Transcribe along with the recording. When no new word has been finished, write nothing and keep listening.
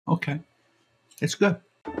Okay. It's good.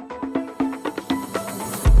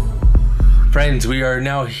 Friends, we are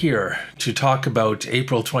now here to talk about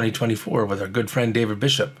April 2024 with our good friend David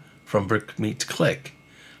Bishop from Brick Meets Click.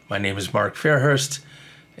 My name is Mark Fairhurst,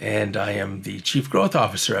 and I am the Chief Growth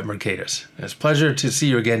Officer at Mercatus. It's a pleasure to see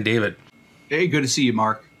you again, David. Hey, good to see you,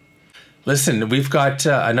 Mark. Listen, we've got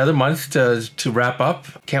another month to wrap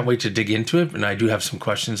up. Can't wait to dig into it, and I do have some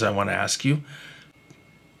questions I want to ask you.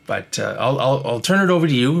 But I'll turn it over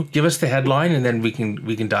to you. Give us the headline, and then we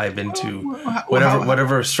can dive into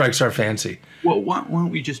whatever strikes our fancy. Well, why don't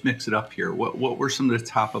we just mix it up here? What were some of the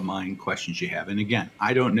top of mind questions you have? And again,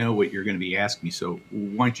 I don't know what you're going to be asking me, so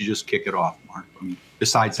why don't you just kick it off, Mark? I mean,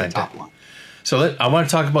 besides the top line. So I want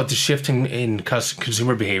to talk about the shift in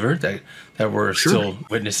consumer behavior that we're still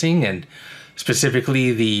witnessing, and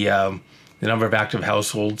specifically the number of active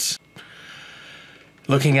households.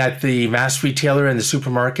 Looking at the mass retailer and the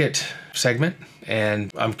supermarket segment,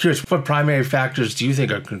 and I'm curious, what primary factors do you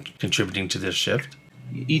think are contributing to this shift?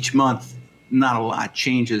 Each month, not a lot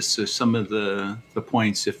changes, so some of the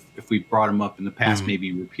points, if we brought them up in the past, may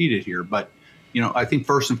be repeated here. But I think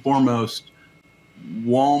first and foremost,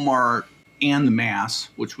 Walmart and the mass,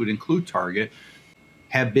 which would include Target,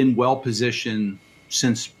 have been well positioned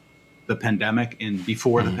since the pandemic and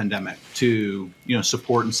before the pandemic to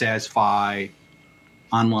support and satisfy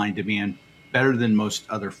online demand better than most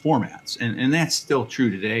other formats, and that's still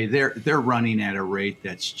true today. They're running at a rate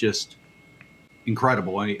that's just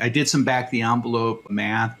incredible. I did some back the envelope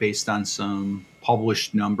math based on some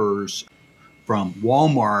published numbers from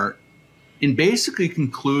Walmart, and basically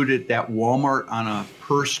concluded that Walmart on a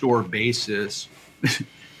per store basis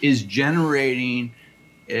is generating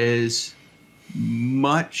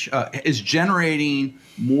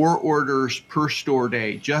more orders per store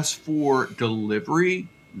day just for delivery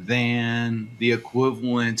than the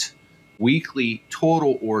equivalent weekly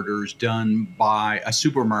total orders done by a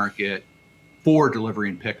supermarket for delivery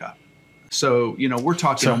and pickup. So, we're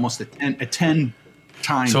talking almost a 10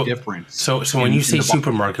 time difference. So when you say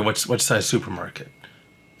supermarket, what size supermarket?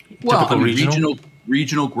 Well,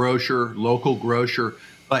 regional grocer, local grocer,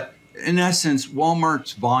 but in essence,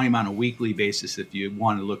 Walmart's volume on a weekly basis, if you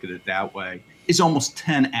want to look at it that way, is almost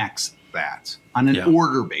 10x that on an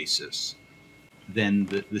order basis than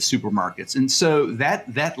the supermarkets. And so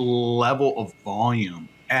that level of volume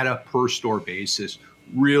at a per store basis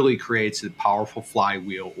really creates a powerful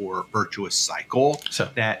flywheel or virtuous cycle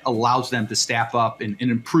that allows them to staff up and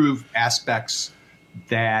improve aspects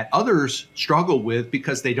that others struggle with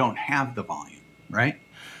because they don't have the volume, right?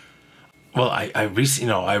 Well, I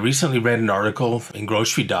recently read an article in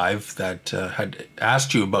Grocery Dive that had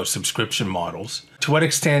asked you about subscription models. To what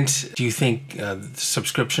extent do you think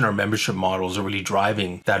subscription or membership models are really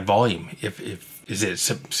driving that volume? Is it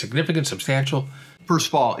significant, substantial? First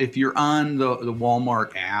of all, if you're on the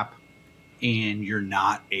Walmart app and you're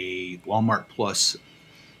not a Walmart Plus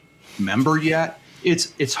member yet,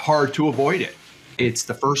 it's hard to avoid it. It's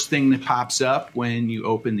the first thing that pops up when you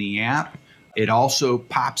open the app. It also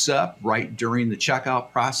pops up right during the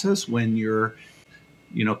checkout process when you're,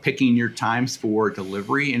 picking your times for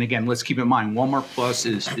delivery. And again, let's keep in mind, Walmart Plus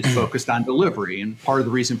is focused on delivery. And part of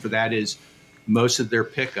the reason for that is most of their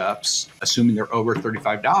pickups, assuming they're over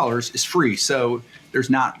 $35, is free. So there's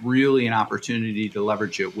not really an opportunity to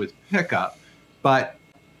leverage it with pickup. But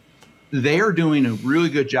they are doing a really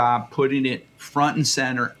good job putting it front and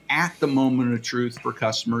center at the moment of truth for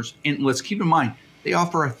customers. And let's keep in mind, they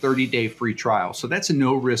offer a 30-day free trial. So that's a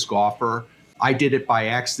no-risk offer. I did it by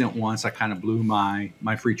accident once. I kind of blew my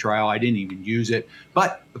free trial. I didn't even use it.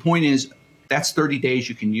 But the point is, that's 30 days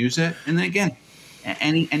you can use it. And then again,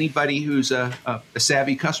 anybody who's a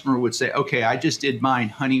savvy customer would say, okay, I just did mine.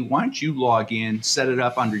 Honey, why don't you log in, set it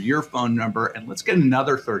up under your phone number, and let's get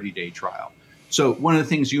another 30-day trial. So one of the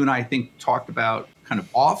things you and I think talked about kind of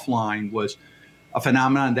offline was a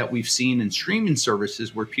phenomenon that we've seen in streaming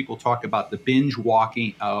services where people talk about the binge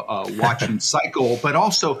watching cycle, but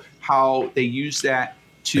also how they use that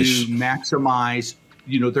to maximize,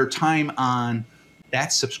 their time on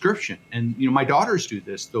that subscription. And, my daughters do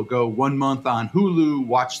this. They'll go 1 month on Hulu,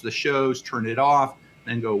 watch the shows, turn it off,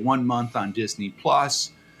 then go 1 month on Disney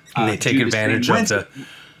Plus. And they take advantage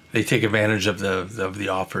of the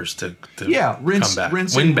offers to rinse, come back.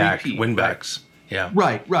 Rinse Win backs. Yeah.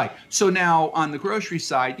 Right. So now on the grocery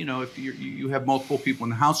side, if you have multiple people in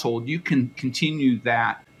the household, you can continue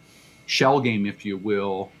that shell game, if you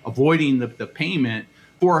will, avoiding the payment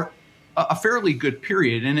for a fairly good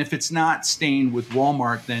period. And if it's not staying with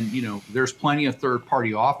Walmart, then, there's plenty of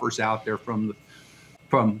third-party offers out there from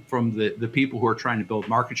from the people who are trying to build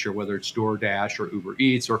market share, whether it's DoorDash or Uber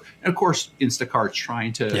Eats, and of course Instacart's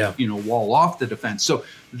trying to wall off the defense. So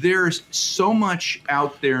there's so much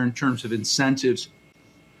out there in terms of incentives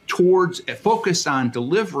towards a focus on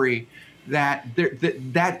delivery that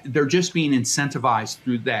they're just being incentivized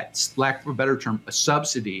through that, lack of a better term, a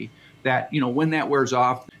subsidy. That when that wears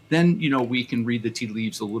off, then we can read the tea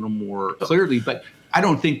leaves a little more clearly. But I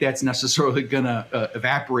don't think that's necessarily going to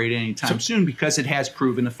evaporate anytime soon, because it has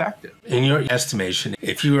proven effective. In your estimation,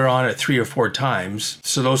 if you were on it 3 or 4 times,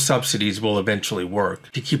 so those subsidies will eventually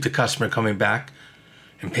work to keep the customer coming back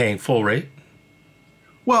and paying full rate?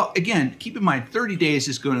 Well, again, keep in mind, 30 days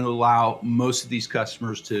is going to allow most of these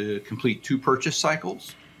customers to complete 2 purchase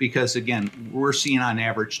cycles, because, again, we're seeing on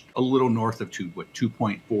average a little north of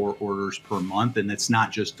 2.4 orders per month. And it's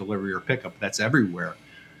not just delivery or pickup. That's everywhere.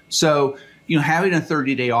 So having a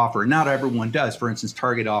 30-day offer, not everyone does. For instance,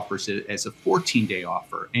 Target offers it as a 14-day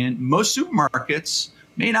offer. And most supermarkets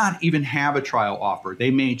may not even have a trial offer. They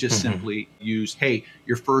may just simply use, hey,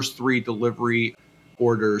 your first 3 delivery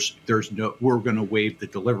orders, we're going to waive the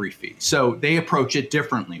delivery fee. So they approach it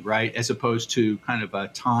differently, right? As opposed to kind of a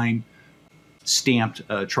time stamped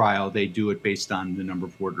trial. They do it based on the number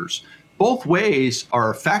of orders. Both ways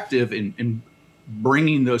are effective in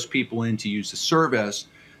bringing those people in to use the service.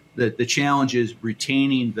 The challenge is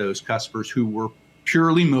retaining those customers who were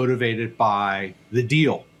purely motivated by the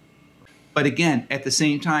deal. But again, at the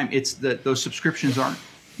same time, it's that those subscriptions aren't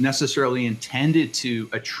necessarily intended to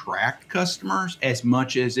attract customers as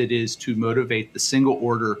much as it is to motivate the single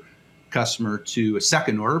order customer to a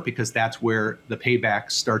second order, because that's where the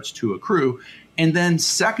payback starts to accrue. And then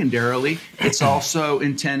secondarily, it's also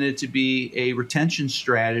intended to be a retention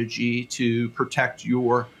strategy to protect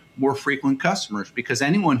your more frequent customers, because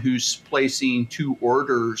anyone who's placing 2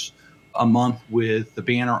 orders a month with the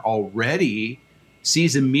banner already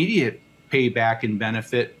sees immediate payback and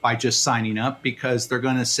benefit by just signing up, because they're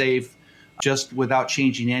going to save just without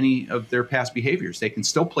changing any of their past behaviors. They can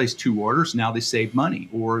still place 2 orders. Now they save money,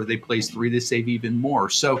 or they place 3, they save even more.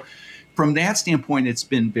 So from that standpoint, it's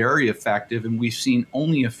been very effective. And we've seen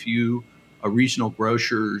only a few regional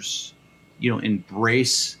grocers,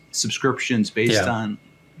 embrace subscriptions based on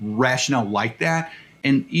rationale like that.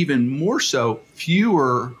 And even more so,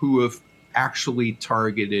 fewer who have actually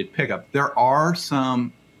targeted pickup. There are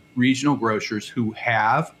some regional grocers who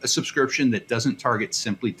have a subscription that doesn't target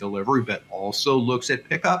simply delivery, but also looks at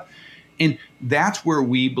pickup. And that's where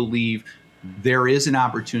we believe there is an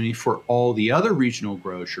opportunity for all the other regional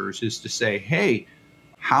grocers, is to say, hey,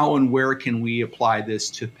 how and where can we apply this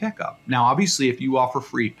to pickup? Now, obviously, if you offer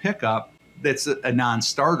free pickup, that's a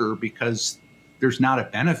non-starter, because there's not a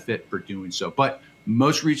benefit for doing so. But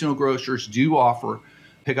most regional grocers do offer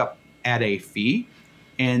pickup at a fee.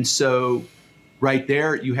 And so right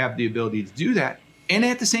there, you have the ability to do that. And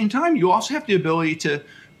at the same time, you also have the ability to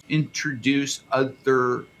introduce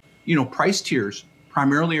other, price tiers,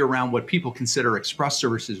 primarily around what people consider express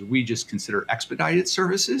services. We just consider expedited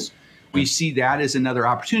services. We see that as another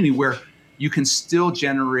opportunity where you can still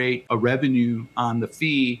generate a revenue on the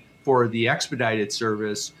fee for the expedited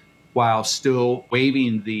service while still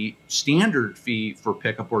waiving the standard fee for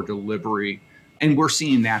pickup or delivery. And we're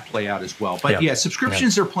seeing that play out as well. But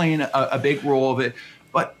subscriptions are playing a big role of it.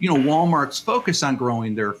 But, Walmart's focus on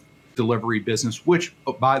growing their delivery business, which,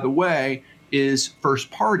 by the way, is first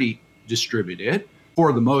party distributed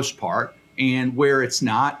for the most part. And where it's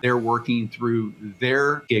not, they're working through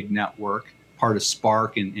their gig network, part of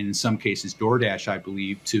Spark, and in some cases DoorDash, I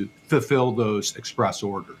believe, to fulfill those express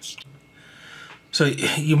orders. So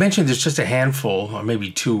you mentioned there's just a handful, or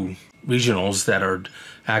maybe 2 regionals that are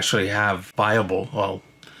actually have viable,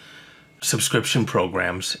 subscription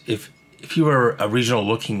programs. If you were a regional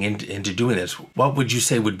looking into doing this, what would you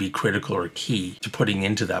say would be critical or key to putting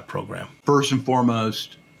into that program? First and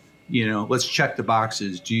foremost, let's check the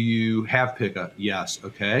boxes. Do you have pickup? Yes.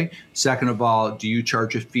 Okay. Second of all, do you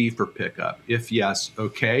charge a fee for pickup? If yes,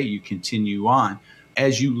 okay, you continue on.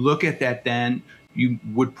 As you look at that, then you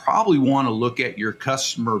would probably want to look at your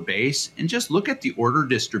customer base and just look at the order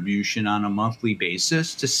distribution on a monthly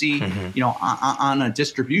basis to see, on a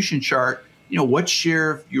distribution chart, what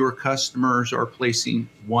share of your customers are placing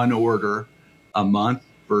 1 order a month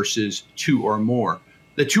versus 2 or more.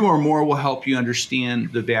 The 2 or more will help you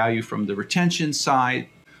understand the value from the retention side.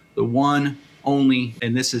 The 1 only,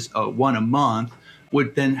 and this is 1 a month,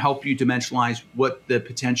 would then help you dimensionalize what the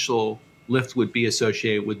potential lift would be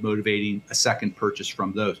associated with motivating a second purchase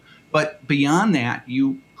from those. But beyond that,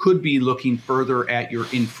 you could be looking further at your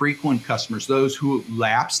infrequent customers, those who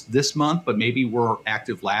lapsed this month, but maybe were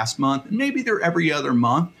active last month, and maybe they're every other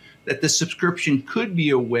month. that the subscription could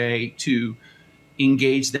be a way to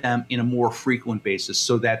engage them in a more frequent basis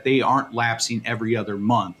so that they aren't lapsing every other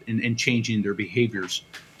month and changing their behaviors.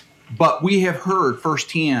 But we have heard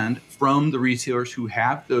firsthand from the retailers who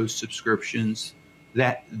have those subscriptions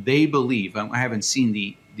that they believe, I haven't seen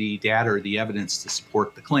the data or the evidence to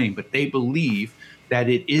support the claim, but they believe that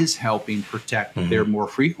it is helping protect their more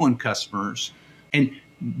frequent customers and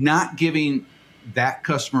not giving that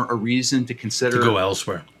customer a reason to consider to go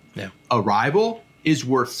elsewhere. Yeah. A rival is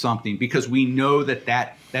worth something, because we know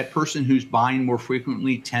that person who's buying more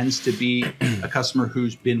frequently tends to be a customer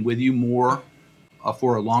who's been with you more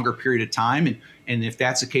for a longer period of time. And if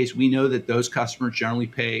that's the case, we know that those customers generally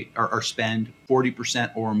pay or spend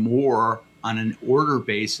 40% or more on an order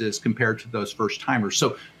basis compared to those first timers.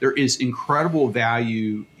 So there is incredible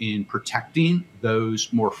value in protecting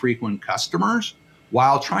those more frequent customers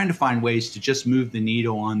while trying to find ways to just move the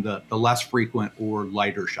needle on the less frequent or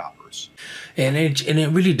lighter shoppers. And it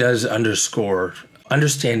really does underscore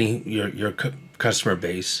understanding your customer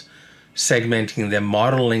base, segmenting them,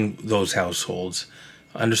 modeling those households,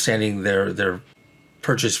 understanding their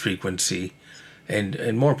purchase frequency,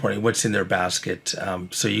 and more importantly, what's in their basket,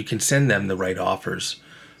 so you can send them the right offers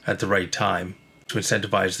at the right time to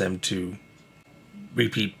incentivize them to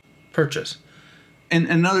repeat purchase. And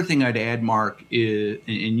another thing I'd add, Mark, is,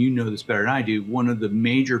 and you know this better than I do, one of the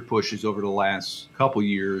major pushes over the last couple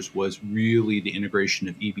years was really the integration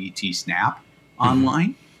of EBT SNAP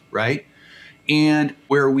online, right? And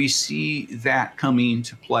where we see that coming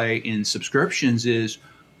to play in subscriptions is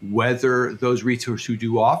whether those retailers who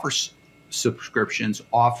do offer subscriptions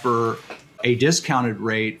offer a discounted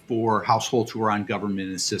rate for households who are on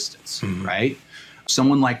government assistance, right?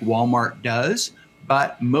 Someone like Walmart does,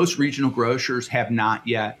 but most regional grocers have not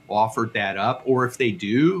yet offered that up. Or if they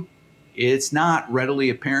do, it's not readily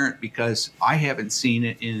apparent because I haven't seen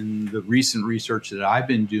it in the recent research that I've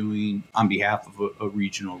been doing on behalf of a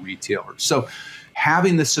regional retailer. So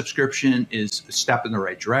having the subscription is a step in the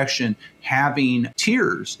right direction. Having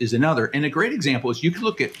tiers is another. And a great example is you can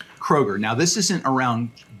look at Kroger. Now, this isn't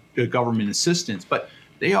around the government assistance, but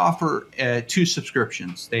they offer 2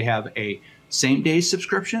 subscriptions. They have a same-day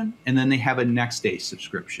subscription, and then they have a next-day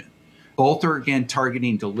subscription. Both are, again,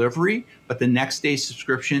 targeting delivery, but the next-day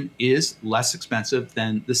subscription is less expensive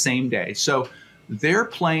than the same day. So they're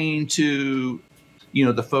playing to,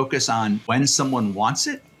 the focus on when someone wants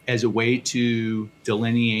it as a way to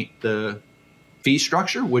delineate the fee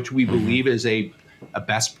structure, which we believe is a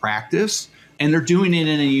best practice. And they're doing it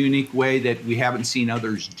in a unique way that we haven't seen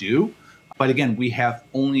others do. But again, we have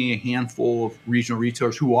only a handful of regional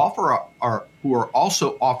retailers who who are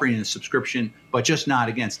also offering a subscription, but just not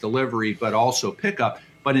against delivery, but also pickup.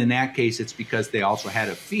 But in that case, it's because they also had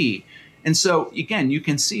a fee. And so again, you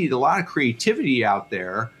can see a lot of creativity out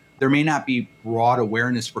there. There may not be broad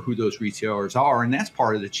awareness for who those retailers are. And that's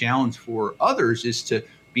part of the challenge for others, is to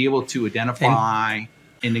be able to identify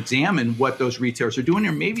and examine what those retailers are doing,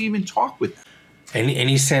 or maybe even talk with them.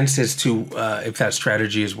 Any sense as to if that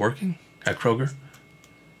strategy is working at Kroger?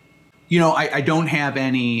 I don't have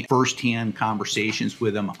any firsthand conversations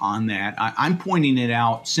with them on that. I'm pointing it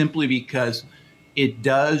out simply because it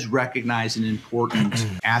does recognize an important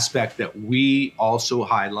aspect that we also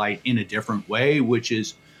highlight in a different way, which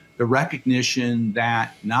is the recognition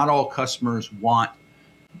that not all customers want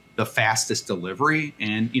the fastest delivery.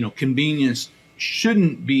 And, convenience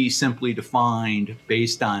shouldn't be simply defined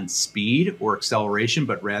based on speed or acceleration,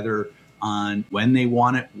 but rather on when they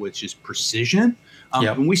want it, which is precision.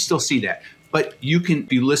 And we still see that. But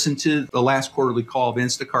if you listen to the last quarterly call of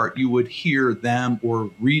Instacart, you would hear them or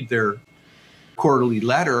read their quarterly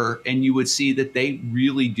letter, and you would see that they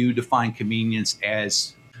really do define convenience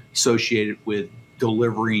as associated with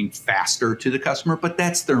delivering faster to the customer. But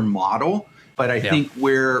that's their model. But I think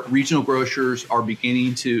where regional grocers are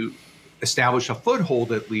beginning to establish a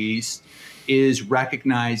foothold, at least, is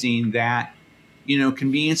recognizing that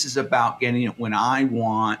convenience is about getting it when I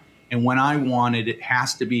want, and when I want it, it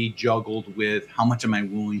has to be juggled with how much am I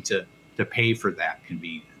willing to pay for that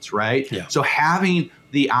convenience, right? Yeah. So having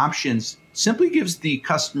the options simply gives the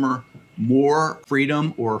customer more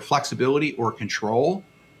freedom or flexibility or control,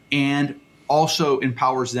 and also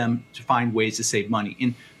empowers them to find ways to save money.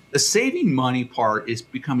 And the saving money part is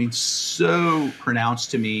becoming so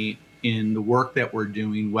pronounced to me in the work that we're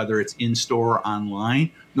doing, whether it's in-store or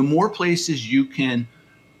online. The more places you can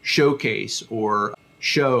showcase or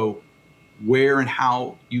show where and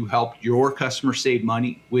how you help your customer save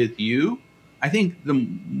money with you, I think the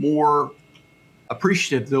more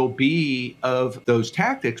appreciative they'll be of those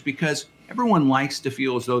tactics, because everyone likes to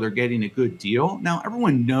feel as though they're getting a good deal. Now,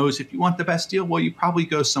 everyone knows if you want the best deal, well, you probably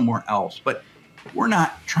go somewhere else. But we're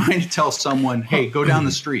not trying to tell someone, hey, go down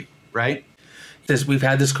the street, right? We've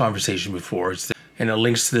had this conversation before, and it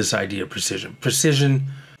links to this idea of precision. Precision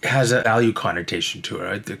has a value connotation to it,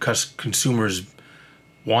 right? The consumers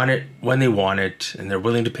want it when they want it, and they're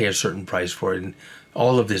willing to pay a certain price for it. And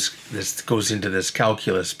all of this goes into this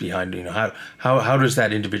calculus behind, how does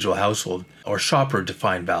that individual household or shopper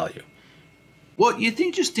define value? Well,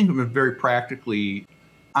 just think of it very practically.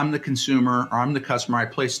 I'm the consumer, or I'm the customer. I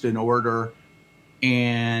placed an order,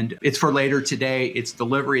 and it's for later today. It's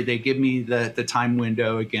delivery. They give me the time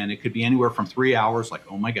window. Again, it could be anywhere from 3 hours, like,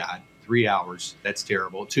 oh my God, 3 hours, that's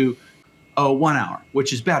terrible, to 1 hour,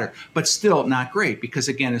 which is better, but still not great. Because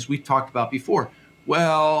again, as we've talked about before,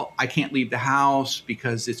 well, I can't leave the house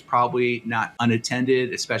because it's probably not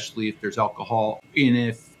unattended, especially if there's alcohol.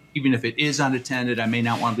 And even if it is unattended, I may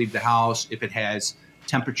not want to leave the house. If it has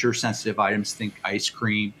temperature sensitive items, think ice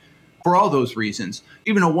cream. For all those reasons,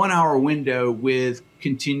 even a 1 hour window with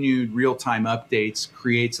continued real-time updates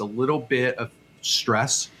creates a little bit of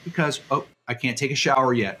stress because, I can't take a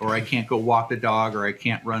shower yet, or I can't go walk the dog, or I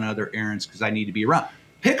can't run other errands because I need to be around.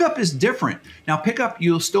 Pickup is different. Now, pickup,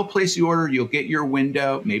 you'll still place the order. You'll get your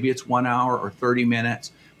window. Maybe it's 1 hour or 30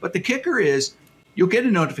 minutes. But the kicker is you'll get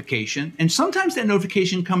a notification. And sometimes that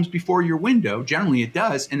notification comes before your window. Generally, it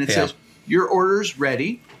does. And it says, your order's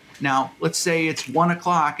ready. Now, let's say it's 1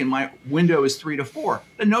 o'clock and my window is 3 to 4.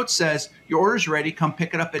 The note says, your order's ready. Come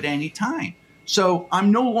pick it up at any time. So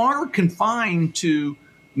I'm no longer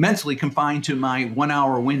mentally confined to my 1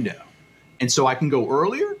 hour window. And so I can go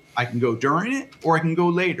earlier, I can go during it, or I can go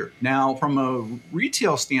later. Now, from a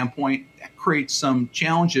retail standpoint, that creates some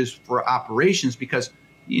challenges for operations because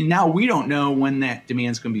now we don't know when that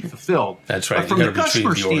demand is going to be fulfilled. That's right. But from the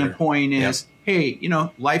customer standpoint is, hey,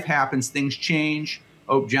 life happens, things change.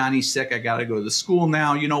 Oh, Johnny's sick. I got to go to the school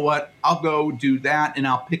now. You know what? I'll go do that and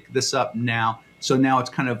I'll pick this up now. So now it's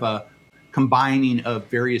kind of a combining of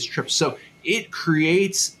various trips. So it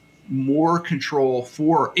creates more control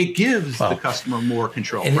it gives the customer more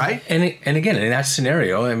control, right? And again, in that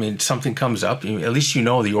scenario, I mean, something comes up, at least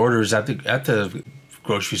the order is at the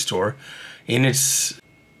grocery store in its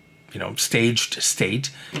staged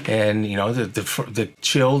state, and the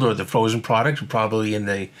chilled or the frozen product are probably in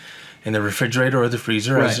the refrigerator or the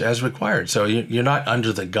freezer as required. So you're not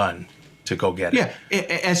under the gun to go get it. Yeah,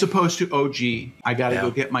 as opposed to, oh, gee, I got to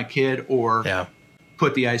go get my kid or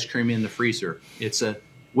put the ice cream in the freezer.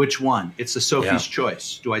 Which one? It's a Sophie's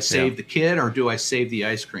choice. Do I save the kid or do I save the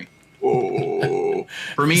ice cream? Oh,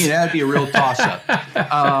 for me, that'd be a real toss-up.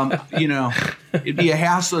 It'd be a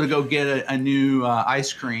hassle to go get a new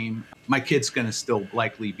ice cream. My kid's going to still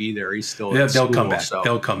likely be there. He's still at school. They'll come back. So,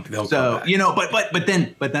 they'll come back. But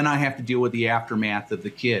then I have to deal with the aftermath of the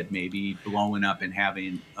kid maybe blowing up and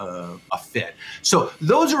having a fit. So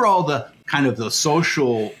those are all the kind of the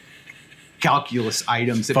social calculus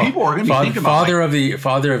items that people are going to be thinking about. Father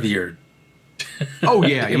of the year. Oh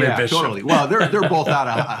yeah, totally. Well, they're both out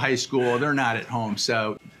of high school. They're not at home,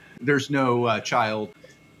 so there's no child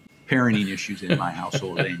parenting issues in my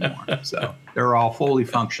household anymore. So they're all fully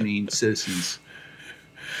functioning citizens.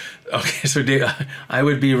 Okay, so Dave, I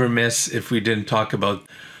would be remiss if we didn't talk about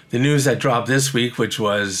the news that dropped this week, which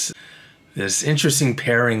was this interesting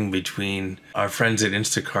pairing between our friends at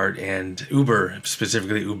Instacart and Uber,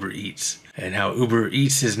 specifically Uber Eats, and how Uber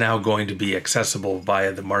Eats is now going to be accessible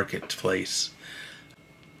via the marketplace.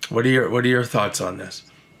 What are your thoughts on this?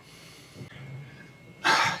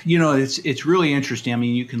 It's really interesting. I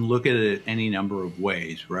mean, you can look at it any number of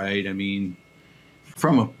ways, right? I mean,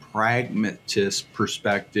 from a pragmatist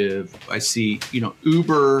perspective, I see,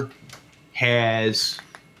 Uber has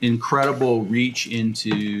incredible reach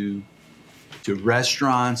into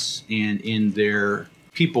restaurants and in their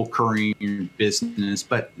people courier business,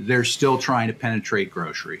 but they're still trying to penetrate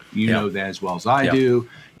grocery. You know that as well as I do.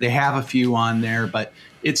 They have a few on there, but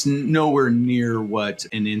it's nowhere near what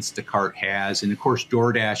an Instacart has. And of course,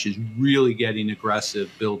 DoorDash is really getting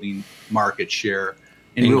aggressive, building market share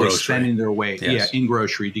and really spending their way in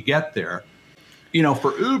grocery to get there.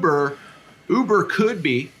 For Uber could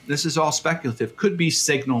be, this is all speculative, could be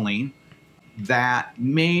signaling that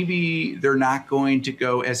maybe they're not going to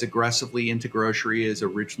go as aggressively into grocery as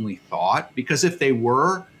originally thought. Because if they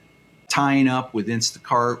were, tying up with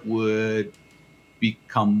Instacart would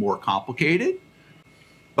become more complicated.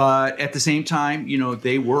 But at the same time,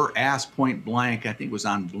 they were asked point blank, I think it was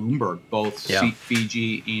on Bloomberg, both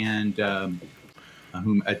Fiji and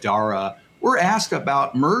Adara were asked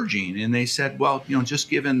about merging, and they said, well, just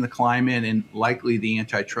given the climate and likely the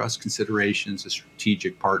antitrust considerations, a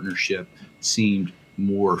strategic partnership seemed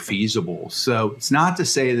more feasible. So it's not to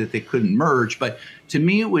say that they couldn't merge, but to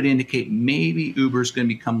me, it would indicate maybe Uber's going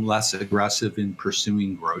to become less aggressive in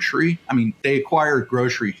pursuing grocery. I mean, they acquired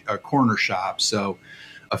grocery corner shops, so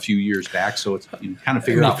a few years back, so it's kind of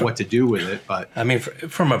figure out what to do with it. But I mean,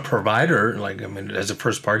 from a provider, as a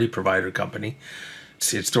first-party provider company,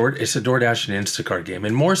 it's a DoorDash and Instacart game,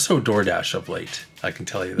 and more so DoorDash of late. I can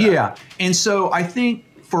tell you that. Yeah, and so I think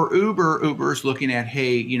for Uber's looking at,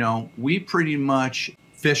 hey, we pretty much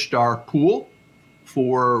fished our pool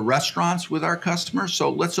for restaurants with our customers, so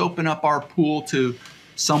let's open up our pool to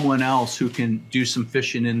someone else who can do some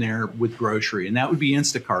fishing in there with grocery, and that would be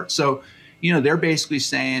Instacart. So, they're basically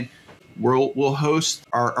saying we'll host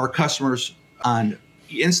our customers on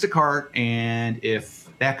Instacart, and if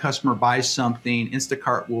that customer buys something,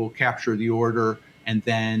 Instacart will capture the order, and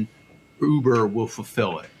then Uber will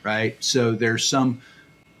fulfill it, right? So there's some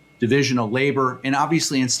division of labor, and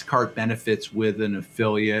obviously Instacart benefits with an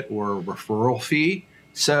affiliate or a referral fee.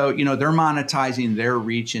 So, they're monetizing their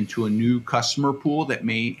reach into a new customer pool that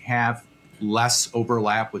may have less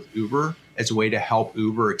overlap with Uber as a way to help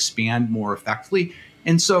Uber expand more effectively.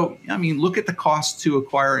 And so, look at the cost to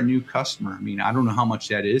acquire a new customer. I don't know how much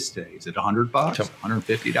that is today. Is it $100,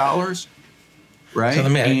 $150? Right? So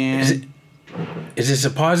let me is this a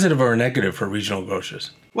positive or a negative for regional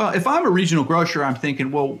grocers? Well, if I'm a regional grocer, I'm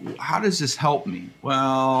thinking, well, how does this help me?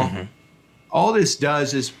 Well, all this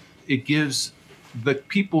does is it gives the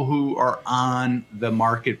people who are on the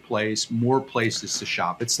marketplace more places to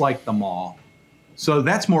shop. It's like the mall. So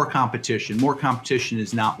that's more competition. More competition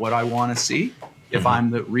is not what I want to see if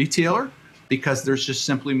I'm the retailer, because there's just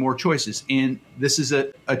simply more choices. And this is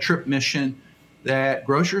a trip mission that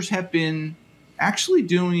grocers have been actually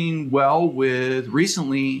doing well with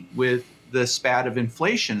recently with the spat of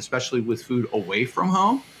inflation, especially with food away from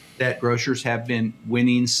home, that grocers have been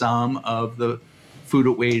winning some of the food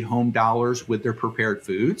away home dollars with their prepared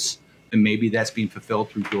foods. And maybe that's being fulfilled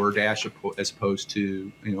through DoorDash as opposed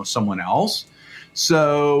to someone else.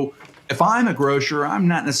 So if I'm a grocer, I'm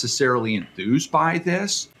not necessarily enthused by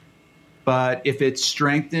this, but if it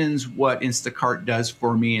strengthens what Instacart does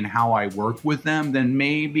for me and how I work with them, then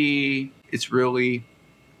maybe it's really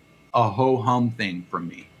a ho-hum thing for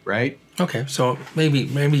me, right? Okay, so maybe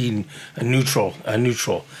a neutral.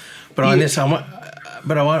 But on this, I want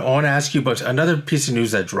to ask you about another piece of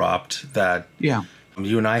news that dropped that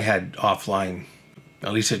you and I had offline,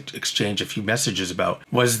 at least exchange a few messages about,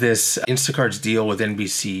 was this Instacart's deal with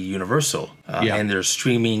NBC Universal and their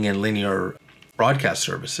streaming and linear broadcast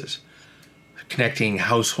services, connecting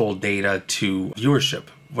household data to viewership.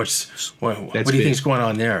 What do you think is going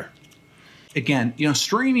on there? Again,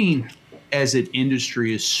 streaming as an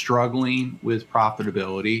industry is struggling with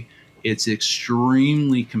profitability. It's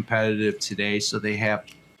extremely competitive today, so they have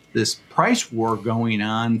this price war going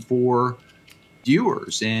on for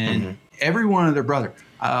viewers, and every one of their brother.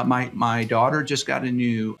 My daughter just got a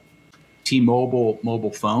new T-Mobile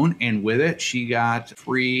mobile phone, and with it, she got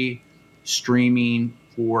free streaming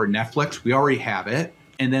for Netflix. We already have it,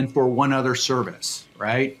 and then for one other service,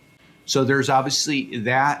 right? So there's obviously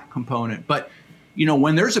that component. But,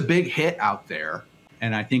 when there's a big hit out there,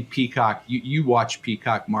 and I think Peacock, you watch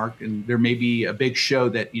Peacock, Mark, and there may be a big show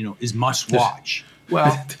that, is must watch.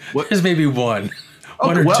 Well, there's maybe one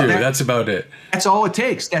or two. That's about it. That's all it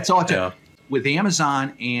takes. Yeah. With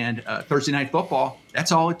Amazon and Thursday Night Football,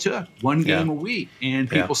 that's all it took. One game a week, and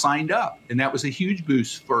people signed up. And that was a huge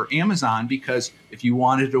boost for Amazon, because if you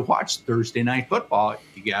wanted to watch Thursday Night Football,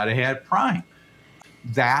 you got to have Prime.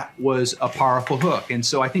 That was a powerful hook. And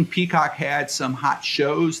so I think Peacock had some hot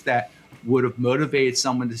shows that would have motivated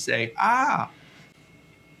someone to say,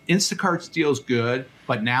 Instacart's deal's good,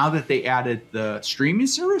 but now that they added the streaming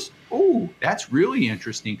service, that's really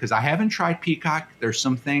interesting, because I haven't tried Peacock. There's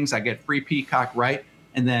some things I get free Peacock, right?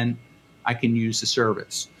 And then I can use the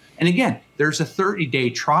service. And again, there's a 30-day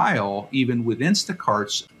trial even with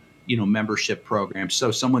Instacart's, membership program. So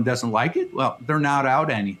if someone doesn't like it, well, they're not out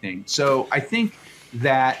anything. So I think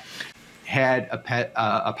that had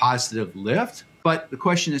a positive lift. But the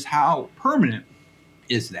question is, how permanent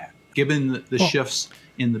is that, given the shifts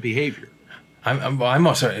in the behavior? I'm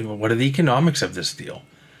also, what are the economics of this deal?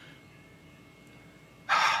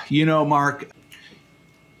 Mark,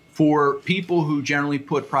 for people who generally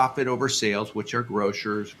put profit over sales, which are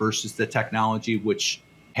grocers, versus the technology, which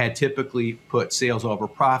had typically put sales over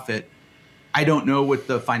profit, I don't know what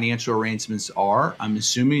the financial arrangements are. I'm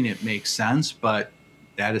assuming it makes sense, but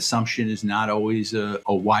that assumption is not always a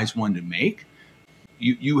wise one to make.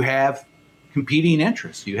 You have competing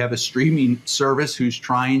interests. You have a streaming service who's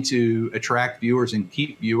trying to attract viewers and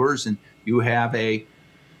keep viewers, and you have a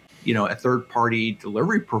third-party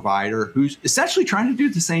delivery provider who's essentially trying to do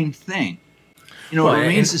the same thing. It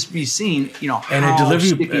remains to be seen, how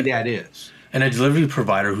sticky that is. And a delivery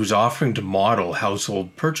provider who's offering to model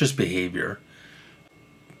household purchase behavior,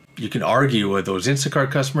 you can argue with those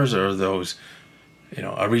Instacart customers or those,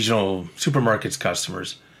 a regional supermarkets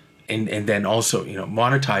customers, and then also,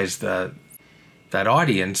 monetize that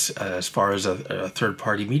audience as far as a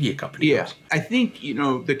third-party media company goes. I think,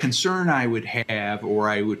 the concern I would have, or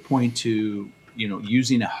I would point to,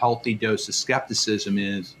 using a healthy dose of skepticism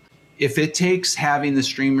is, if it takes having the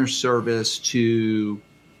streamer service to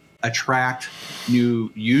attract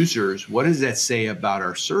new users, what does that say about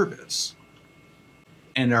our service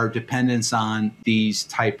and our dependence on these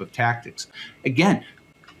type of tactics? Again,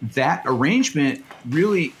 that arrangement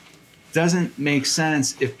really doesn't make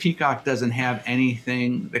sense if Peacock doesn't have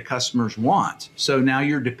anything that customers want. So now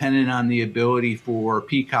you're dependent on the ability for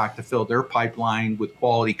Peacock to fill their pipeline with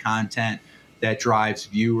quality content that drives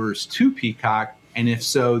viewers to Peacock. And if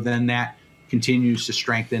so, then that continues to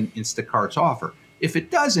strengthen Instacart's offer. If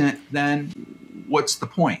it doesn't, then what's the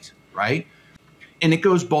point, right? And it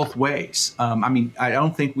goes both ways. I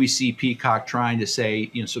don't think we see Peacock trying to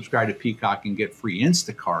say, subscribe to Peacock and get free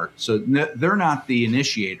Instacart. So they're not the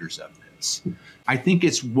initiators of this. I think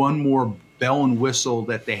it's one more bell and whistle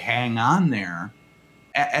that they hang on there.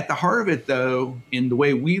 At the heart of it, though, in the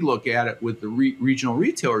way we look at it with the regional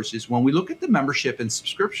retailers, is when we look at the membership and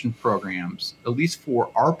subscription programs, at least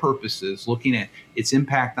for our purposes, looking at its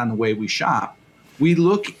impact on the way we shop, we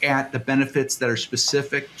look at the benefits that are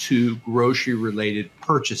specific to grocery-related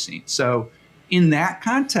purchasing. So in that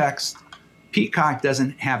context, Peacock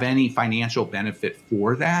doesn't have any financial benefit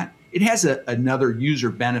for that. It has another user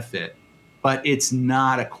benefit, but it's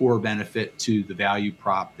not a core benefit to the value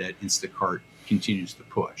prop that Instacart continues to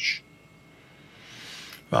push.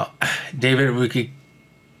 Well, David, we could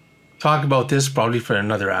talk about this probably for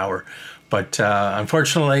another hour, but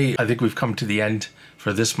unfortunately, I think we've come to the end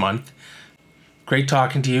for this month. Great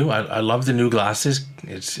talking to you. I love the new glasses.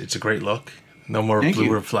 It's a great look. No more blue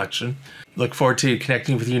reflection. Look forward to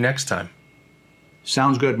connecting with you next time.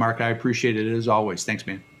 Sounds good, Mark. I appreciate it as always. Thanks,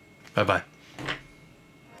 man. Bye-bye.